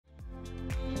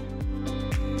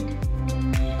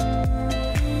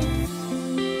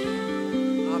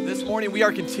morning we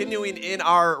are continuing in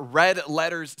our Red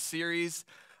Letters series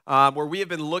where we have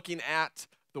been looking at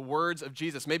the words of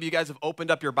Jesus. Maybe you guys have opened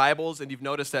up your Bibles and you've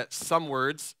noticed that some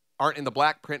words aren't in the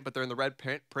black print, but they're in the red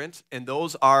print, and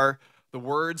those are the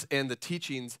words and the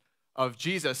teachings of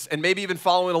Jesus. And maybe you've been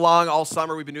following along all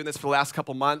summer. We've been doing this for the last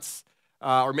couple months,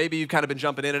 or maybe you've kind of been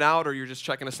jumping in and out, or you're just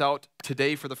checking us out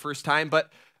today for the first time.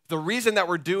 But the reason that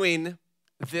we're doing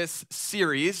this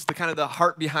series, the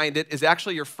heart behind it, is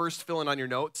actually your first fill-in on your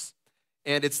notes.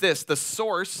 And it's this: the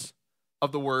source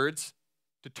of the words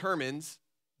determines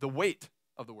the weight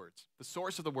of the words. The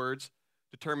source of the words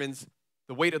determines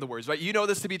the weight of the words, right? You know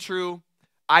this to be true.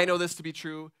 I know this to be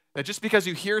true. That just because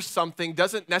you hear something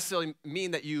doesn't necessarily mean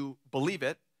that you believe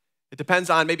it. It depends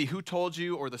on maybe who told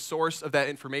you or the source of that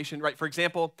information, right? For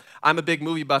example, I'm a big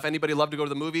movie buff. Anybody love to go to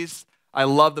the movies? I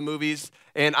love the movies,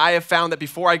 and I have found that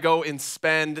before I go and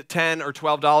spend $10 or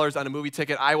 $12 on a movie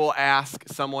ticket, I will ask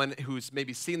someone who's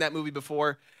maybe seen that movie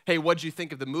before, hey, what did you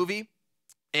think of the movie?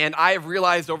 And I have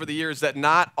realized over the years that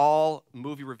not all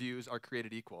movie reviews are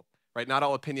created equal, right? Not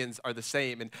all opinions are the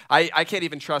same, and I can't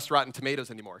even trust Rotten Tomatoes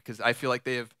anymore because I feel like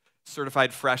they have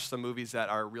certified fresh some movies that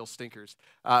are real stinkers.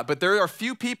 But there are a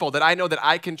few people that I know that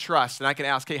I can trust, and I can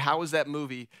ask, hey, how was that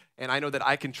movie? And I know that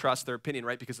I can trust their opinion,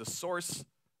 right? Because the source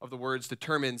of the words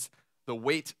determines the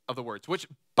weight of the words, which,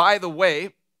 by the way,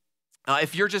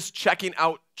 if you're just checking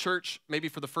out church maybe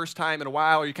for the first time in a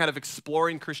while, or you're kind of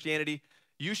exploring Christianity,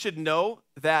 you should know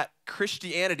that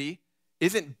Christianity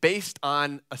isn't based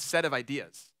on a set of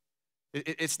ideas.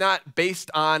 It's not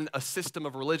based on a system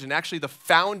of religion. Actually, the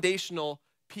foundational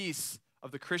piece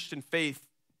of the Christian faith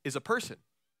is a person.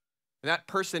 And that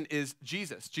person is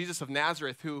Jesus, Jesus of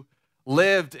Nazareth, who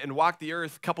lived and walked the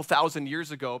earth a couple thousand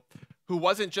years ago, who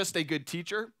wasn't just a good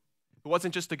teacher, who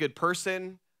wasn't just a good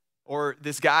person, or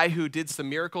this guy who did some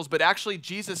miracles, but actually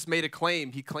Jesus made a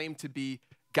claim. He claimed to be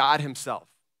God himself,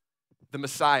 the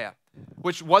Messiah,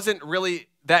 which wasn't really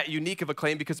that unique of a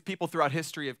claim because people throughout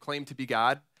history have claimed to be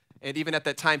God. And even at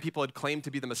that time, people had claimed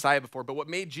to be the Messiah before. But what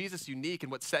made Jesus unique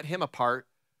and what set him apart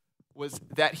was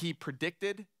that he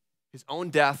predicted his own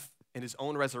death and his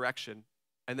own resurrection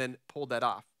and then pulled that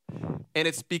off. And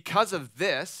it's because of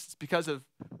this, it's because of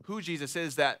who Jesus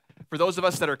is, that for those of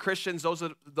us that are Christians, those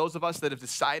of us that have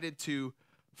decided to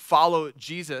follow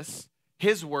Jesus,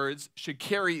 his words should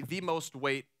carry the most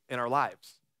weight in our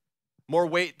lives. More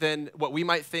weight than what we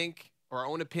might think or our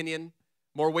own opinion,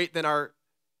 more weight than our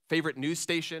favorite news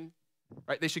station,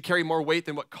 right? They should carry more weight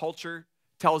than what culture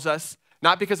tells us,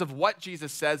 not because of what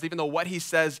Jesus says, even though what he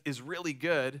says is really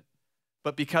good,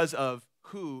 but because of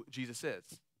who Jesus is.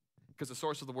 Because the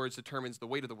source of the words determines the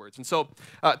weight of the words. And so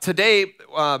today,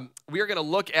 we are going to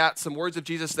look at some words of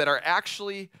Jesus that are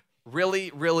actually really,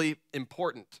 really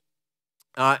important.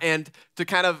 And to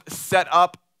kind of set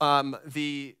up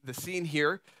the scene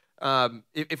here,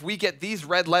 if we get these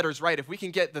red letters right, if we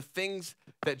can get the things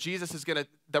that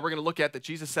we're going to look at that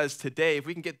Jesus says today, if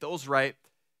we can get those right,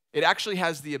 it actually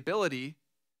has the ability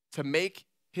to make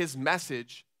his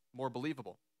message more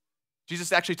believable.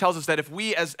 Jesus actually tells us that if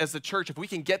we as the church, if we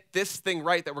can get this thing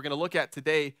right that we're going to look at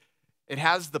today, it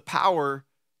has the power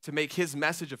to make his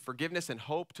message of forgiveness and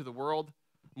hope to the world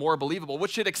more believable,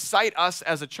 which should excite us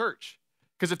as a church.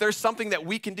 Because if there's something that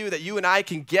we can do that you and I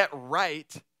can get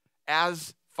right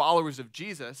as followers of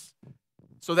Jesus,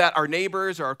 so that our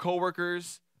neighbors or our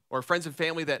coworkers or friends and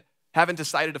family that haven't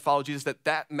decided to follow Jesus,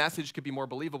 that message could be more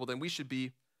believable, then we should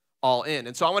be all in.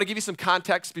 And so I want to give you some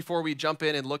context before we jump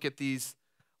in and look at these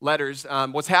letters.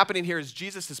 What's happening here is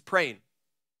Jesus is praying,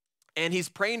 and he's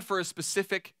praying for a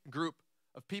specific group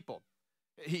of people.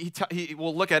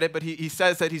 We'll look at it, but he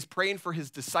says that he's praying for his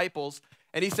disciples,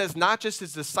 and he says not just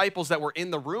his disciples that were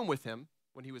in the room with him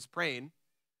when he was praying,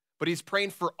 but he's praying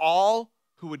for all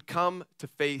who would come to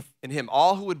faith in him,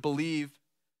 all who would believe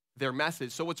their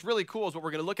message. So what's really cool is what we're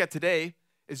going to look at today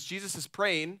is Jesus is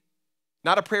praying,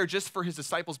 not a prayer just for his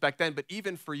disciples back then, but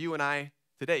even for you and I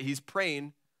today. He's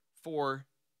praying for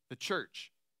the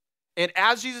church. And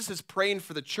as Jesus is praying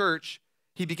for the church,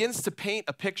 he begins to paint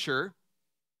a picture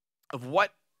of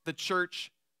what the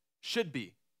church should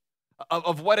be,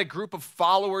 of what a group of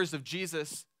followers of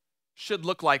Jesus should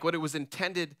look like, what it was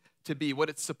intended to be, what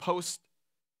it's supposed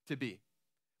to be,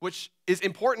 which is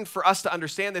important for us to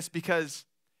understand this because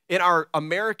in our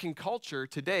American culture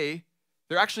today,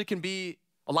 there actually can be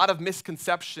a lot of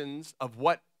misconceptions of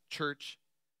what church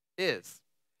is.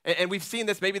 And we've seen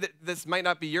this, maybe this might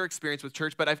not be your experience with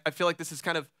church, but I feel like this is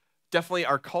kind of definitely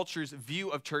our culture's view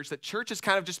of church, that church has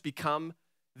kind of just become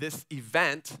this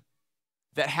event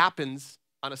that happens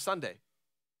on a Sunday.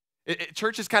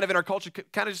 Church is kind of in our culture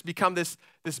kind of just become this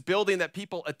building that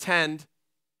people attend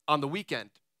on the weekend.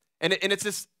 And it's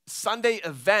this Sunday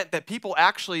event that people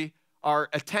actually are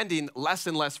attending less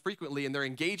and less frequently, and they're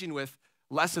engaging with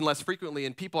less and less frequently,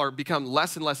 and people are become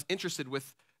less and less interested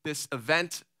with this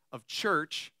event of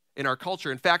church in our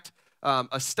culture. In fact,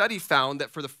 a study found that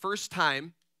for the first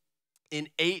time in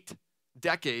 8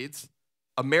 decades,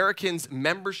 Americans'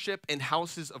 membership in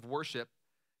houses of worship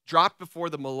dropped before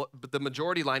the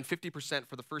majority line 50%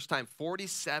 for the first time,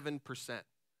 47%,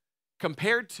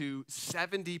 compared to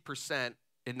 70%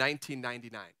 in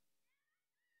 1999.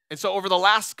 And so over the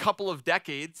last couple of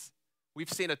decades,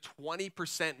 we've seen a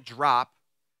 20% drop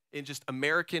in just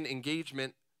American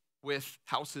engagement with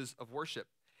houses of worship.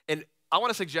 And I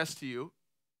want to suggest to you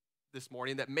this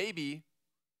morning that maybe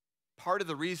part of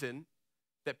the reason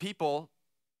that people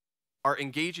are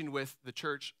engaging with the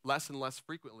church less and less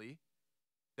frequently,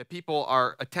 that people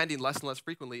are attending less and less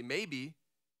frequently, maybe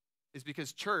is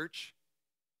because church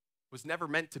was never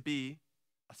meant to be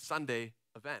a Sunday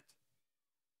event.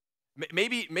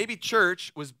 Maybe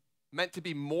church was meant to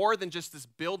be more than just this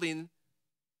building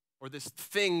or this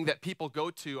thing that people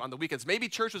go to on the weekends. Maybe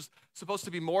church was supposed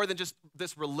to be more than just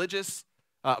this religious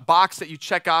box that you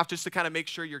check off just to kind of make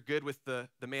sure you're good with the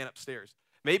man upstairs.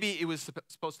 Maybe it was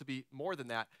supposed to be more than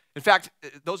that. In fact,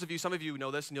 some of you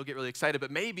know this and you'll get really excited, but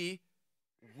maybe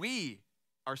we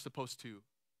are supposed to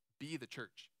be the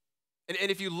church.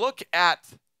 And if you look at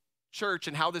church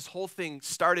and how this whole thing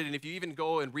started, and if you even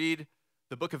go and read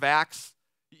the book of Acts,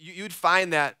 you'd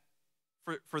find that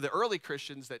for the early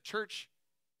Christians, that church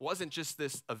wasn't just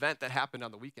this event that happened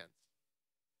on the weekends.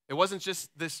 It wasn't just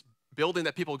this building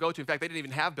that people go to. In fact, they didn't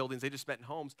even have buildings. They just met in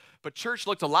homes. But church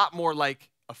looked a lot more like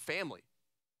a family.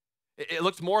 It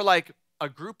looked more like a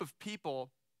group of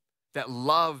people that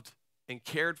loved and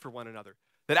cared for one another,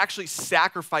 that actually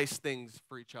sacrificed things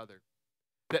for each other,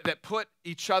 that put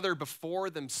each other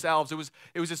before themselves. It was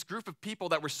this group of people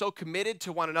that were so committed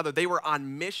to one another. They were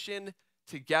on mission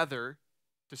together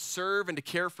to serve and to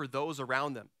care for those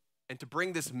around them and to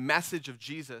bring this message of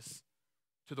Jesus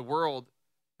to the world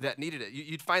that needed it.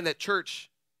 You'd find that church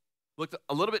looked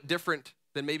a little bit different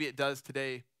than maybe it does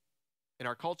today in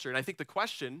our culture. And I think the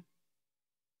question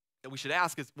that we should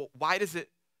ask is, well, why does it,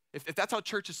 if that's how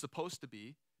church is supposed to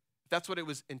be, if that's what it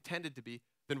was intended to be,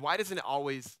 then why doesn't it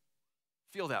always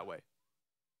feel that way?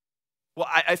 Well,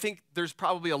 I think there's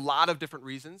probably a lot of different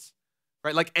reasons,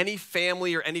 right? Like any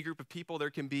family or any group of people, there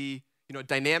can be,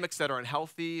 dynamics that are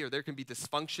unhealthy, or there can be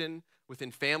dysfunction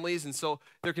within families. And so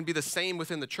there can be the same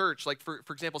within the church. Like for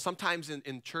example, sometimes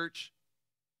in church,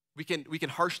 we can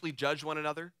harshly judge one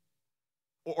another,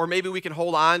 or maybe we can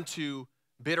hold on to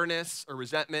bitterness or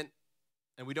resentment,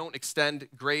 and we don't extend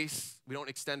grace, we don't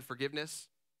extend forgiveness,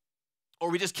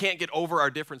 or we just can't get over our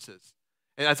differences.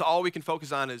 And that's all we can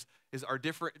focus on is our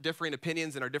differing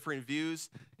opinions and our differing views.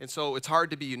 And so it's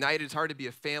hard to be united, it's hard to be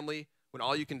a family when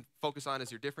all you can focus on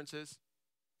is your differences.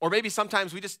 Or maybe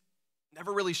sometimes we just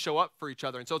never really show up for each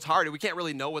other, and so it's hard. We can't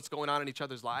really know what's going on in each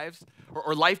other's lives.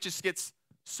 Or life just gets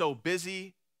so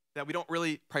busy that we don't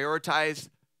really prioritize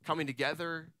coming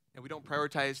together, and we don't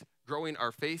prioritize growing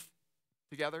our faith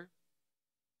together.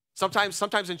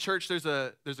 Sometimes in church there's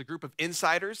a group of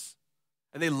insiders,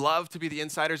 and they love to be the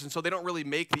insiders, and so they don't really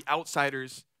make the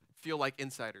outsiders feel like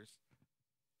insiders.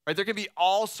 Right? There can be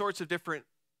all sorts of different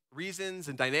reasons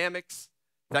and dynamics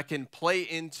that can play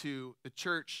into the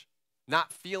church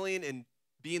not feeling and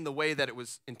being the way that it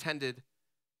was intended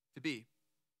to be.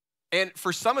 And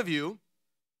for some of you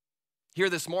here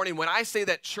this morning, when I say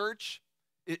that church,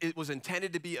 it was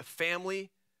intended to be a family,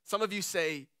 some of you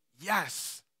say,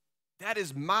 yes, that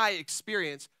is my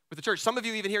experience with the church. Some of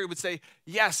you even here would say,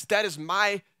 yes, that is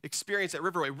my experience at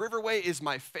Riverway. Riverway is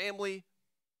my family.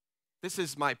 This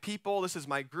is my people. This is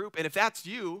my group. And if that's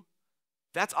you,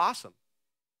 that's awesome.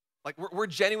 Like, we're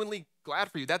genuinely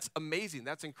glad for you. That's amazing.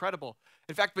 That's incredible.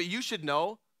 In fact, but you should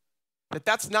know that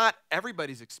that's not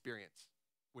everybody's experience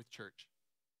with church.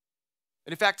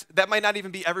 And in fact, that might not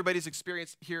even be everybody's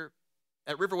experience here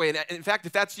at Riverway. And in fact,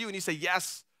 if that's you and you say,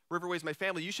 yes, Riverway is my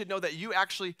family, you should know that you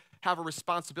actually have a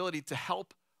responsibility to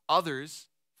help others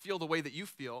feel the way that you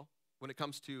feel when it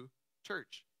comes to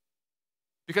church.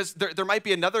 Because there might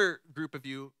be another group of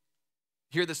you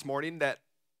here this morning that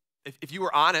if you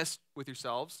were honest with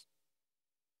yourselves,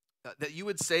 that you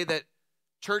would say that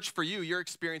church for you, your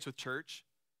experience with church,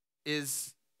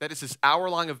 is that it's this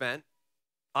hour-long event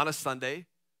on a Sunday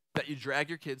that you drag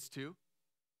your kids to,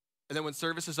 and then when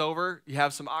service is over, you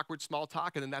have some awkward small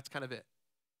talk, and then that's kind of it,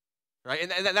 right?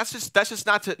 And that's just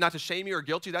not to shame you or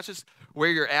guilt you. That's just where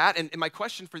you're at. And my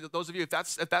question for those of you, if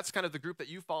that's kind of the group that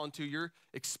you fall into, your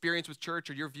experience with church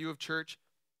or your view of church,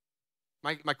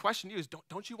 my question to you is,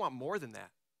 don't you want more than that?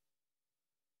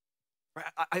 Right?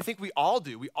 I think we all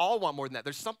do. We all want more than that.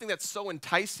 There's something that's so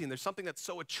enticing. There's something that's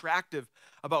so attractive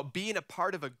about being a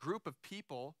part of a group of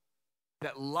people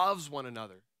that loves one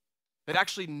another, that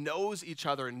actually knows each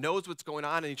other and knows what's going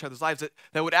on in each other's lives,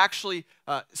 that would actually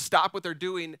stop what they're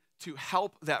doing to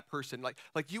help that person. Like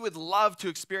you would love to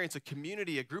experience a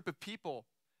community, a group of people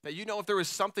that you know if there was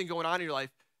something going on in your life,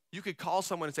 you could call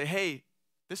someone and say, hey,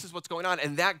 this is what's going on.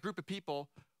 And that group of people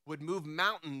would move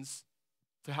mountains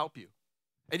to help you.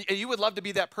 And you would love to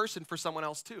be that person for someone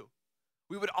else too.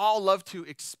 We would all love to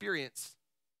experience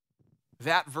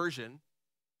that version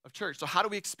of church. So how do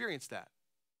we experience that?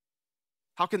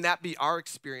 How can that be our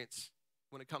experience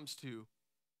when it comes to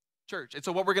church? And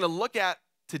so what we're going to look at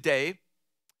today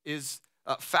is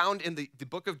found in the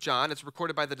book of John. It's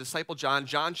recorded by the disciple John,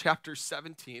 John chapter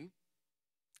 17.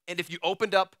 And if you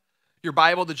opened up your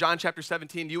Bible to John chapter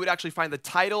 17, you would actually find the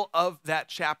title of that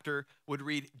chapter would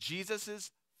read,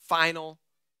 Jesus' Final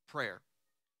Prayer.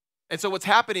 And so what's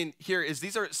happening here is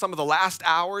these are some of the last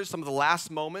hours, some of the last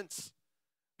moments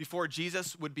before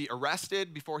Jesus would be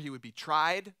arrested, before he would be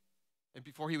tried, and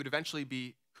before he would eventually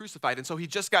be crucified. And so he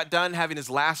just got done having his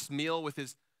last meal with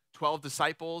his 12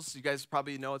 disciples. You guys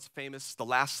probably know it's famous, the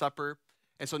Last Supper.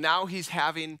 And so now he's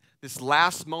having this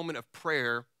last moment of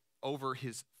prayer over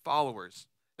his followers.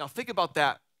 Now think about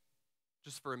that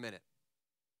just for a minute.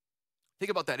 Think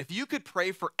about that. If you could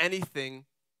pray for anything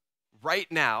right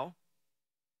now,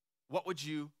 what would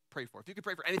you pray for? If you could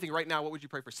pray for anything right now, what would you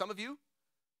pray for? Some of you,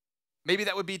 maybe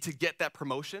that would be to get that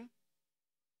promotion.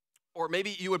 Or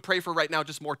maybe you would pray for right now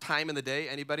just more time in the day.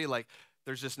 Anybody? Like,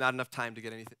 there's just not enough time to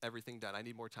get everything done. I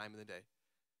need more time in the day.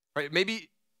 Right? Maybe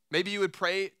you would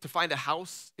pray to find a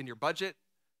house in your budget,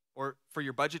 or for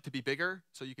your budget to be bigger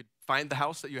so you could find the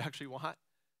house that you actually want.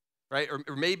 Right?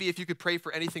 Or maybe if you could pray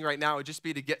for anything right now, it would just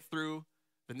be to get through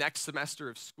the next semester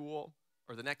of school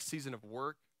or the next season of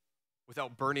work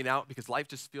without burning out, because life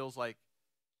just feels like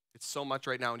it's so much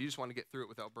right now and you just want to get through it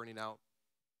without burning out.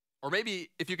 Or maybe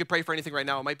if you could pray for anything right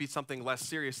now, it might be something less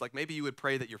serious. Like maybe you would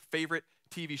pray that your favorite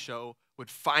TV show would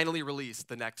finally release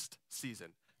the next season,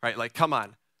 right? Like, come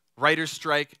on, writer's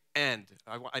strike, end.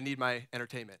 I need my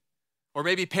entertainment. Or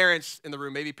maybe parents in the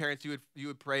room, maybe parents, you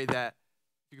would pray that,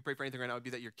 if you could pray for anything right now, it would be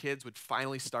that your kids would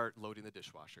finally start loading the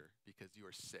dishwasher because you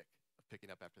are sick of picking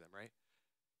up after them, right?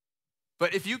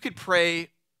 But if you could pray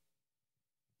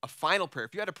a final prayer,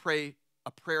 if you had to pray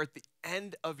a prayer at the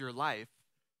end of your life,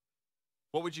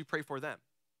 what would you pray for then?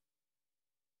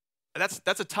 And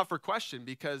that's a tougher question,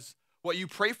 because what you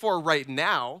pray for right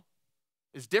now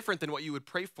is different than what you would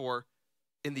pray for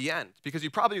in the end. Because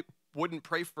you probably wouldn't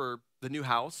pray for the new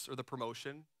house or the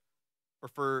promotion or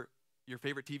for your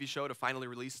favorite TV show to finally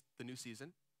release the new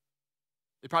season.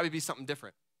 It'd probably be something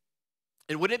different.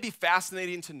 And wouldn't it be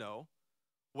fascinating to know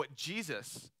what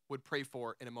Jesus would pray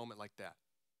for in a moment like that?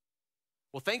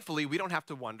 Well, thankfully, we don't have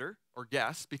to wonder or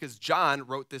guess, because John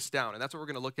wrote this down, and that's what we're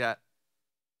going to look at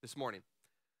this morning.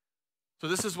 So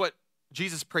this is what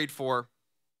Jesus prayed for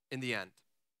in the end.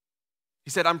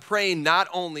 He said, I'm praying not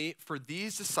only for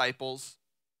these disciples,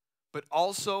 but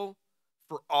also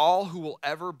for all who will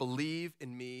ever believe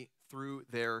in me through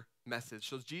their message.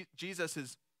 So Jesus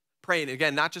is praying,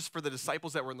 again, not just for the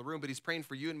disciples that were in the room, but he's praying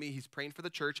for you and me. He's praying for the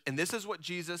church, and this is what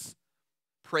Jesus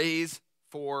prays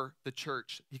for the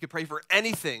church. He could pray for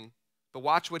anything, but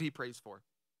watch what he prays for.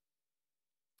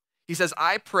 He says,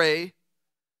 I pray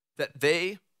that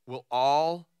they will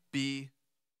all be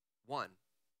one,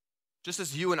 just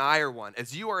as you and I are one,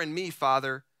 as you are in me,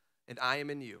 Father, and I am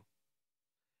in you.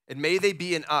 And may they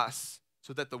be in us,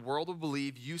 so that the world will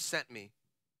believe you sent me.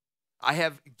 I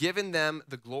have given them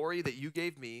the glory that you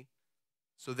gave me,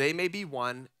 so they may be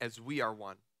one as we are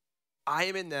one. I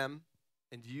am in them,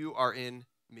 and you are in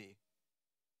me.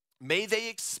 May they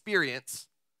experience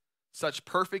such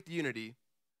perfect unity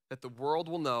that the world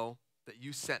will know that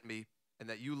you sent me and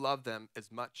that you love them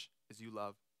as much as you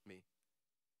love me.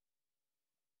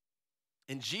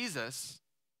 And Jesus,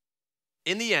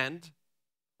 in the end,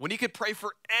 when he could pray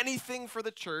for anything for the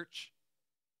church,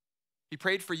 he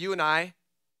prayed for you and I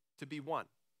to be one.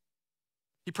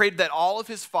 He prayed that all of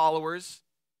his followers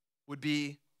would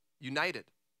be united.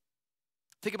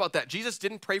 Think about that. Jesus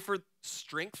didn't pray for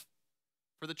strength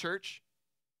for the church.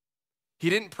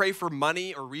 He didn't pray for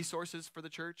money or resources for the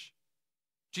church.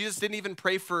 Jesus didn't even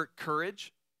pray for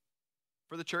courage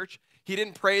for the church. He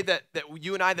didn't pray that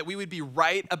you and I, that we would be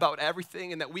right about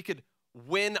everything and that we could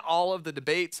win all of the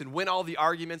debates and win all the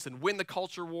arguments and win the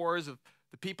culture wars of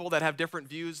the people that have different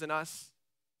views than us.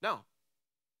 No.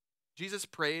 Jesus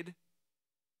prayed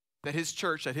that his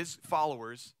church, that his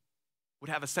followers would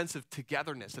have a sense of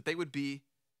togetherness, that they would be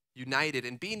united.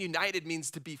 And being united means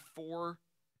to be for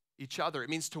each other. It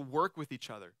means to work with each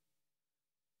other.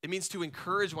 It means to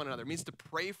encourage one another. It means to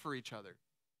pray for each other.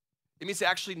 It means to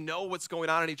actually know what's going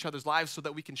on in each other's lives so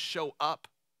that we can show up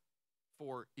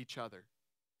for each other.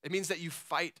 It means that you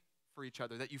fight for each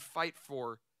other, that you fight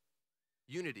for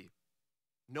unity,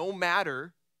 no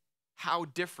matter how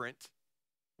different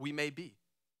we may be.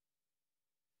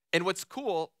 And what's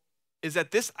cool is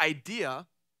that this idea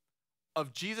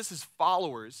of Jesus'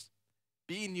 followers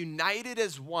being united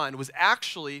as one was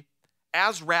actually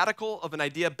as radical of an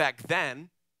idea back then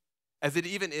as it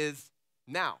even is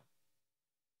now.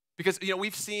 Because,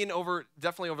 we've seen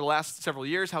definitely over the last several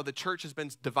years how the church has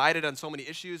been divided on so many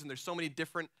issues, and there's so many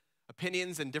different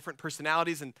opinions and different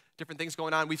personalities and different things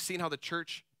going on. We've seen how the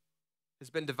church has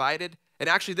been divided. And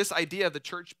actually, this idea of the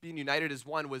church being united as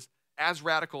one was as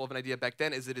radical of an idea back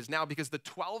then as it is now, because the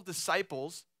 12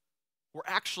 disciples were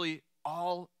actually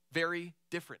all very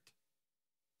different.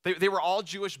 They were all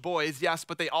Jewish boys, yes,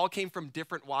 but they all came from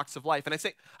different walks of life. And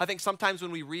I think sometimes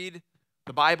when we read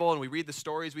the Bible and we read the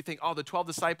stories, we think, oh, the 12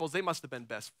 disciples, they must have been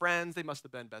best friends. They must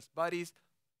have been best buddies.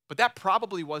 But that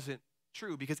probably wasn't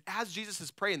true, because as Jesus is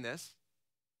praying this,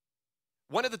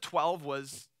 one of the 12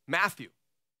 was Matthew.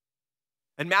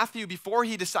 And Matthew, before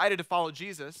he decided to follow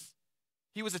Jesus,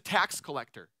 he was a tax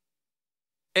collector.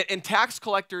 And tax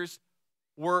collectors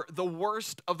were the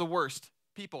worst of the worst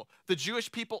people. The Jewish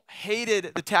people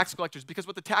hated the tax collectors because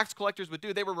what the tax collectors would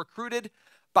do, they were recruited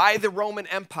by the Roman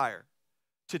Empire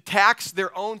to tax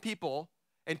their own people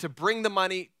and to bring the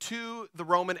money to the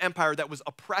Roman Empire that was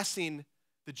oppressing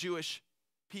the Jewish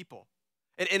people.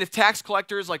 And if tax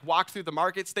collectors walked through the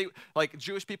markets,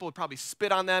 Jewish people would probably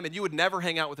spit on them, and you would never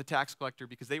hang out with a tax collector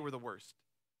because they were the worst.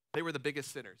 They were the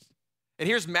biggest sinners. And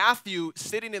here's Matthew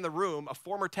sitting in the room, a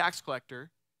former tax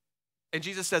collector, and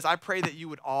Jesus says, I pray that you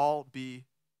would all be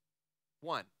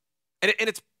one. And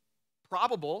it's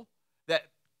probable that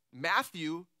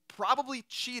Matthew probably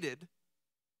cheated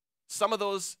some of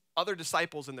those other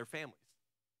disciples and their families.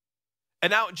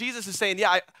 And now Jesus is saying,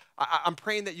 yeah, I'm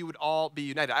praying that you would all be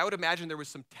united. I would imagine there was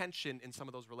some tension in some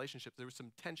of those relationships. There was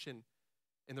some tension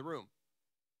in the room.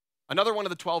 Another one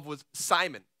of the 12 was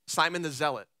Simon the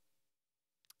Zealot.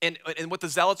 And what the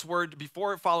Zealots were,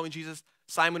 before following Jesus,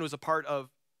 Simon was a part of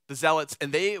the Zealots,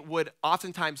 and they would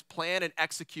oftentimes plan and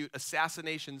execute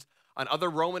assassinations on other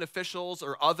Roman officials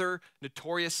or other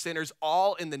notorious sinners,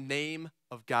 all in the name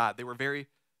of God. They were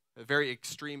a very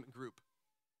extreme group.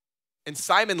 And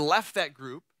Simon left that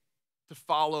group to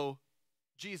follow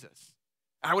Jesus.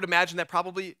 I would imagine that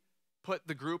probably put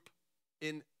the group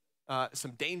in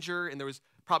some danger, and there was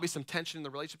probably some tension in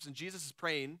the relationships, and Jesus is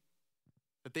praying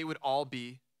that they would all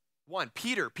be one.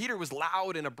 Peter was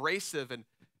loud and abrasive and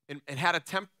had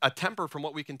a temper from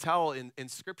what we can tell in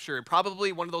Scripture, and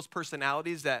probably one of those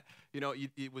personalities that,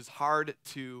 it was hard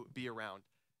to be around.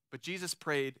 But Jesus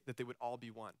prayed that they would all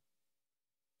be one.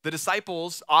 The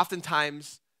disciples,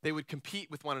 oftentimes, they would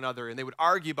compete with one another, and they would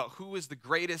argue about who was the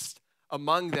greatest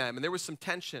among them, and there was some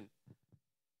tension.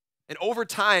 And over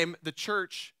time, the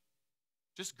church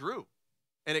just grew,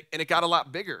 and it got a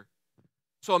lot bigger.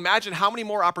 So imagine how many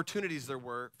more opportunities there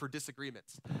were for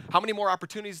disagreements, how many more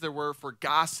opportunities there were for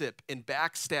gossip and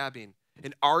backstabbing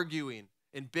and arguing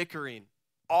and bickering,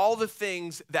 all the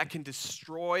things that can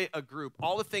destroy a group,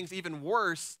 all the things even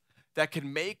worse that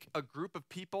can make a group of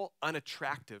people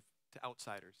unattractive to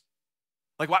outsiders.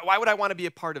 Why would I want to be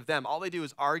a part of them? All they do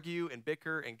is argue and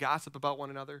bicker and gossip about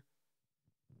one another.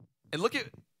 And look at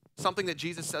something that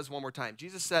Jesus says one more time.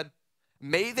 Jesus said,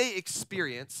 may they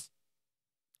experience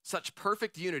such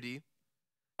perfect unity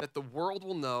that the world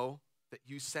will know that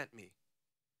you sent me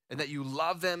and that you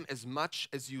love them as much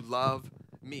as you love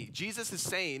me. Jesus is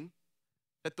saying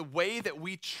that the way that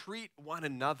we treat one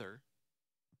another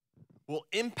will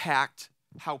impact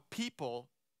how people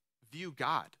view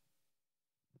God.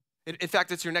 In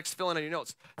fact, it's your next fill-in on your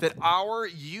notes, that our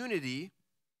unity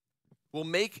will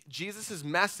make Jesus'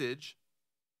 message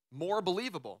more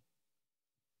believable.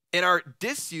 And our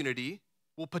disunity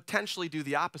will potentially do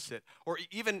the opposite. Or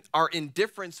even our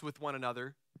indifference with one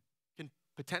another can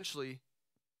potentially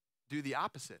do the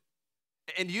opposite.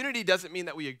 And unity doesn't mean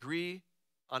that we agree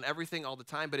on everything all the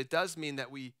time, but it does mean that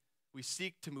we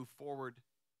seek to move forward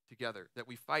together, that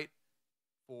we fight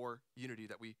for unity,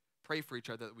 that we pray for each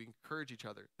other, that we encourage each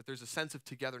other, that there's a sense of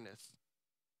togetherness.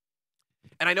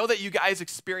 And I know that you guys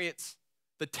experience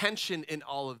the tension in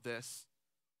all of this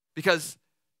because,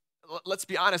 let's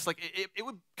be honest, it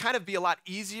would kind of be a lot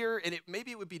easier, and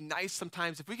maybe it would be nice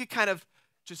sometimes if we could kind of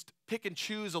just pick and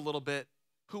choose a little bit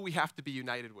who we have to be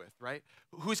united with, right?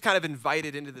 Who's kind of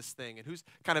invited into this thing, and who's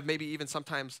kind of maybe even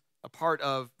sometimes a part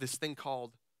of this thing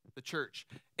called the church.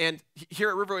 And here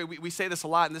at Riverway, we say this a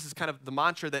lot, and this is kind of the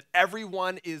mantra that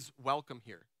everyone is welcome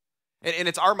here. And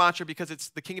it's our mantra because it's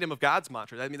the kingdom of God's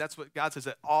mantra. I mean, that's what God says,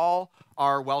 that all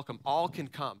are welcome, all can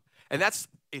come. And that's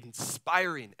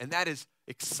inspiring, and that is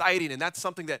exciting, and that's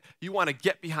something that you want to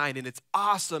get behind, and it's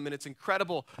awesome, and it's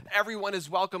incredible. Everyone is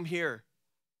welcome here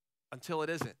until it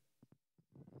isn't.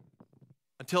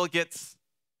 Until it gets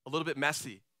a little bit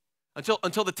messy.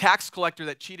 Until the tax collector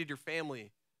that cheated your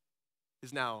family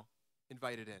is now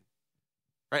invited in.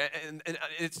 Right? And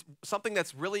it's something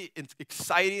that's really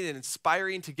exciting and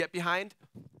inspiring to get behind,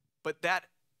 but that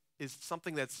is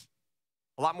something that's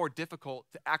a lot more difficult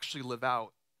to actually live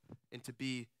out and to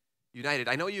be united.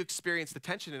 I know you experience the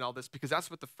tension in all this because that's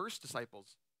what the first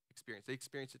disciples experienced. They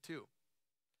experienced it too.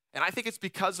 And I think it's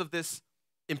because of this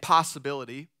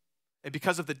impossibility and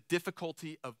because of the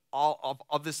difficulty of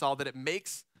this all that it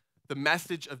makes the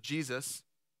message of Jesus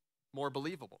more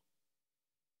believable.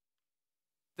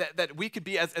 That we could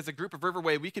be, as a group of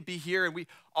Riverway, we could be here and we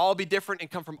all be different and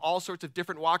come from all sorts of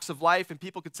different walks of life, and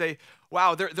people could say,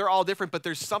 wow, they're all different, but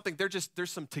there's something, there's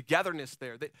some togetherness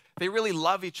there. They really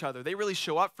love each other. They really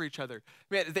show up for each other.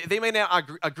 Man, they may not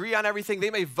agree on everything.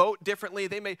 They may vote differently.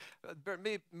 There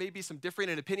may be some differing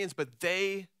in opinions, but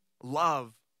they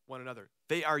love one another.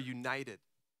 They are united.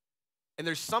 And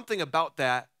there's something about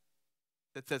that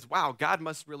says, wow, God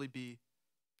must really be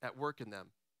at work in them.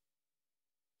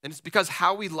 And it's because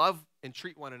how we love and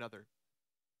treat one another.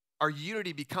 Our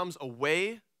unity becomes a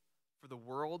way for the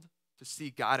world to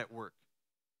see God at work.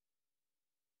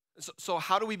 So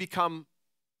how do we become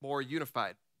more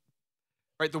unified?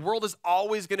 Right? The world is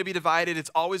always going to be divided.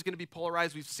 It's always going to be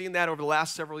polarized. We've seen that over the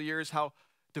last several years, how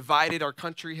divided our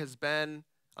country has been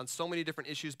on so many different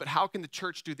issues. But how can the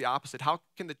church do the opposite? How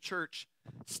can the church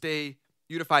stay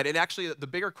unified? And actually, the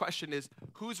bigger question is,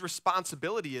 whose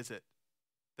responsibility is it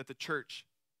that the church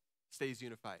stays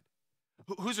unified?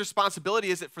 Whose responsibility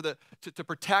is it to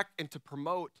protect and to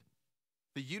promote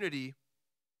the unity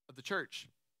of the church?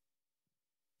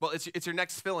 Well, it's your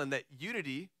next fill-in that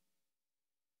unity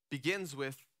begins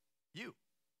with you.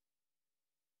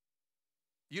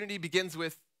 Unity begins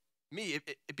with me.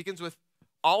 It begins with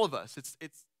all of us.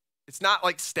 It's not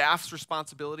like staff's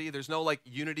responsibility. There's no like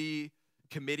unity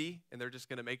committee, and they're just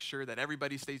going to make sure that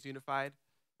everybody stays unified.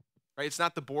 Right? It's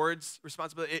not the board's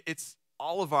responsibility. It's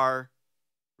all of our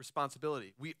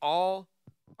responsibility. We all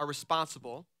are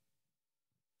responsible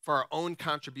for our own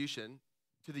contribution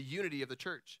to the unity of the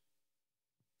church.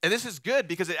 And this is good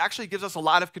because it actually gives us a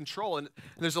lot of control, and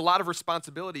there's a lot of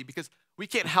responsibility because we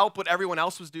can't help what everyone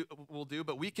else will do,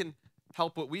 but we can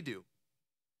help what we do.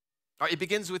 All right, it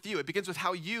begins with you. It begins with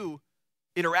how you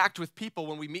interact with people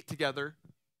when we meet together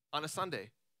on a Sunday.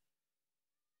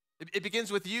 It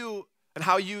begins with you and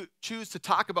how you choose to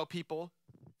talk about people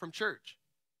from church.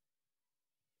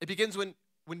 It begins when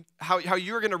how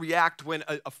you're going to react when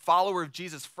a follower of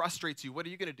Jesus frustrates you. What are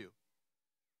you going to do?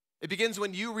 It begins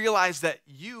when you realize that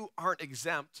you aren't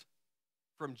exempt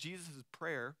from Jesus'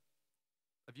 prayer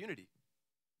of unity.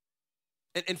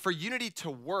 And for unity to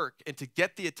work and to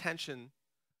get the attention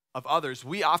of others,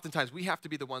 we have to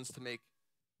be the ones to make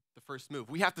the first move.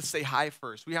 We have to say hi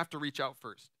first. We have to reach out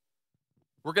first.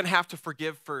 We're going to have to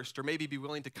forgive first, or maybe be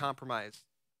willing to compromise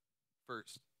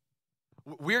first.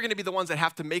 We're going to be the ones that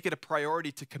have to make it a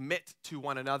priority to commit to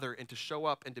one another and to show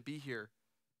up and to be here.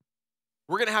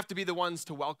 We're going to have to be the ones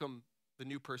to welcome the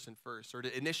new person first, or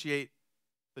to initiate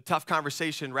the tough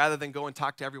conversation rather than go and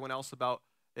talk to everyone else about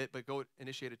it, but go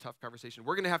initiate a tough conversation.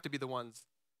 We're going to have to be the ones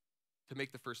to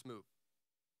make the first move.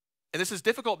 And this is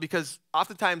difficult because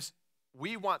oftentimes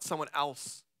we want someone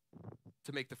else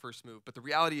to make the first move. But the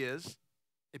reality is,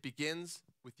 it begins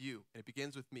with you, and it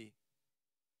begins with me.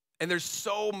 And there's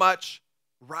so much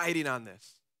riding on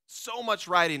this, so much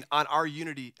riding on our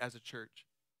unity as a church.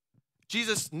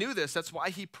 Jesus knew this. That's why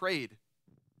he prayed.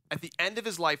 At the end of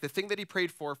his life, the thing that he prayed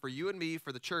for you and me,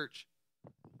 for the church,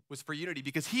 was for unity,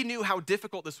 because he knew how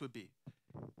difficult this would be.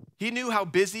 He knew how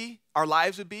busy our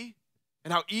lives would be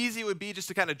and how easy it would be just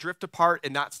to kind of drift apart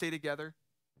and not stay together.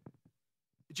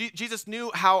 Jesus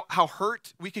knew how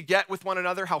hurt we could get with one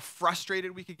another, how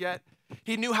frustrated we could get.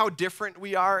 He knew how different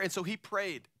we are, and so he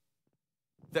prayed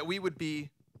that we would be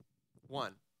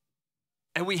one.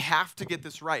 And we have to get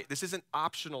this right. This isn't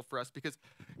optional for us because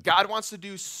God wants to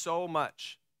do so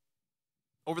much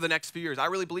over the next few years. I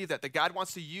really believe that God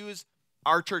wants to use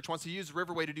our church, wants to use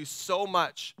Riverway to do so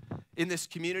much in this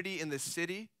community, in this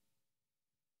city.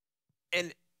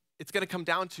 And it's going to come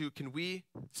down to, can we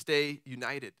stay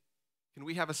united? Can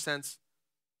we have a sense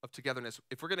of togetherness?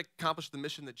 If we're going to accomplish the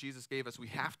mission that Jesus gave us, we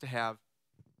have to have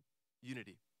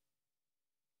unity.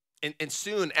 And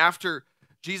soon after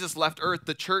Jesus left earth,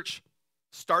 the church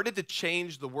started to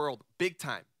change the world big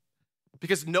time.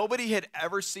 Because nobody had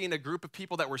ever seen a group of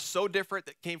people that were so different,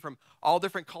 that came from all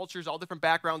different cultures, all different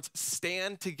backgrounds,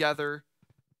 stand together.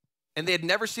 And they had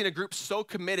never seen a group so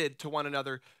committed to one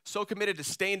another, so committed to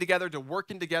staying together, to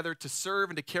working together, to serve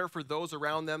and to care for those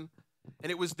around them.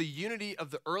 And it was the unity of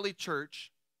the early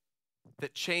church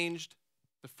that changed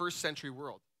the first century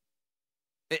world.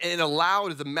 It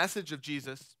allowed the message of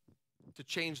Jesus to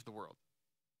change the world.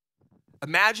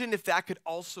 Imagine if that could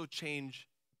also change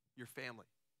your family.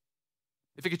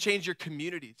 If it could change your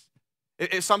communities.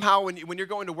 If somehow when you're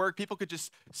going to work, people could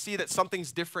just see that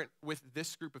something's different with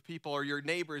this group of people or your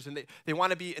neighbors, and they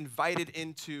want to be invited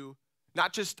into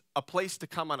not just a place to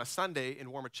come on a Sunday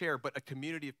and warm a chair, but a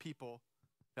community of people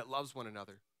that loves one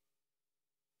another.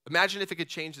 Imagine if it could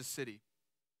change the city.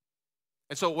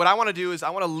 And so what I want to do is I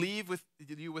want to leave with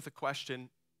you with a question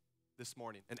this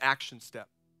morning, an action step.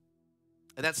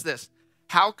 And that's this.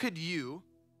 How could you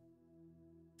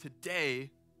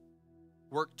today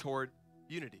work toward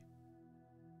unity?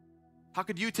 How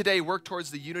could you today work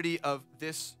towards the unity of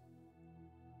this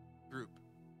group?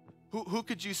 Who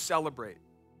could you celebrate?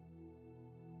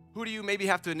 Who do you maybe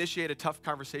have to initiate a tough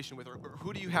conversation with? Or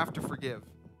who do you have to forgive?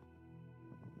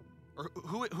 Or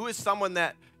who is someone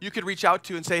that you could reach out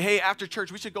to and say, hey, after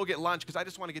church, we should go get lunch because I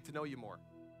just want to get to know you more?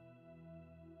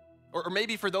 Or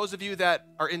maybe for those of you that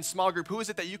are in small group, who is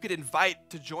it that you could invite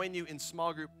to join you in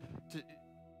small group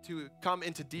to come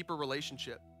into deeper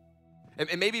relationship?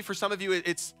 And maybe for some of you,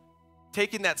 it's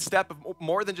taking that step of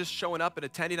more than just showing up and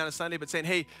attending on a Sunday, but saying,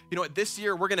 hey, you know what, this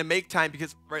year we're going to make time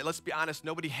because, right, let's be honest,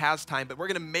 nobody has time, but we're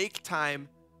going to make time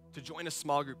to join a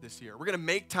small group this year. We're going to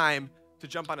make time to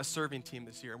jump on a serving team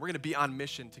this year, and we're going to be on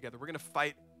mission together. We're going to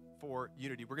fight for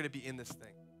unity. We're going to be in this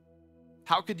thing.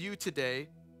 How could you today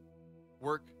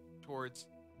work towards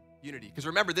unity? Because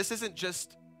remember, this isn't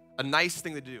just a nice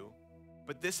thing to do,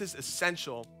 but this is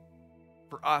essential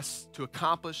for us to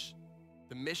accomplish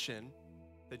the mission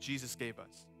that Jesus gave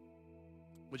us.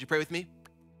 Would you pray with me?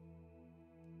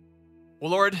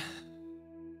 Well, Lord,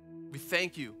 we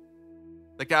thank you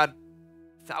that, God,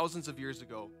 thousands of years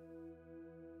ago,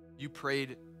 you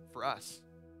prayed for us.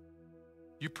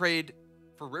 You prayed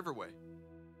for Riverway.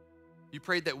 You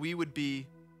prayed that we would be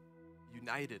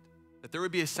united, that there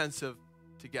would be a sense of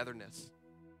togetherness.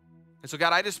 And so,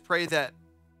 God, I just pray that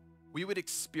we would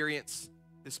experience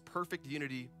this perfect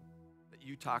unity that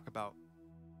you talk about.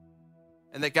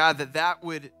 And that, God, that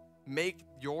would make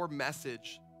your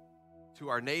message to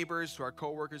our neighbors, to our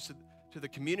coworkers, to the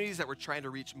communities that we're trying to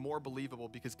reach more believable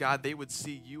because, God, they would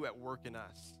see you at work in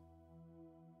us.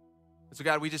 And so,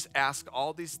 God, we just ask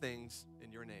all these things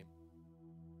in your name.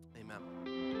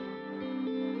 Amen.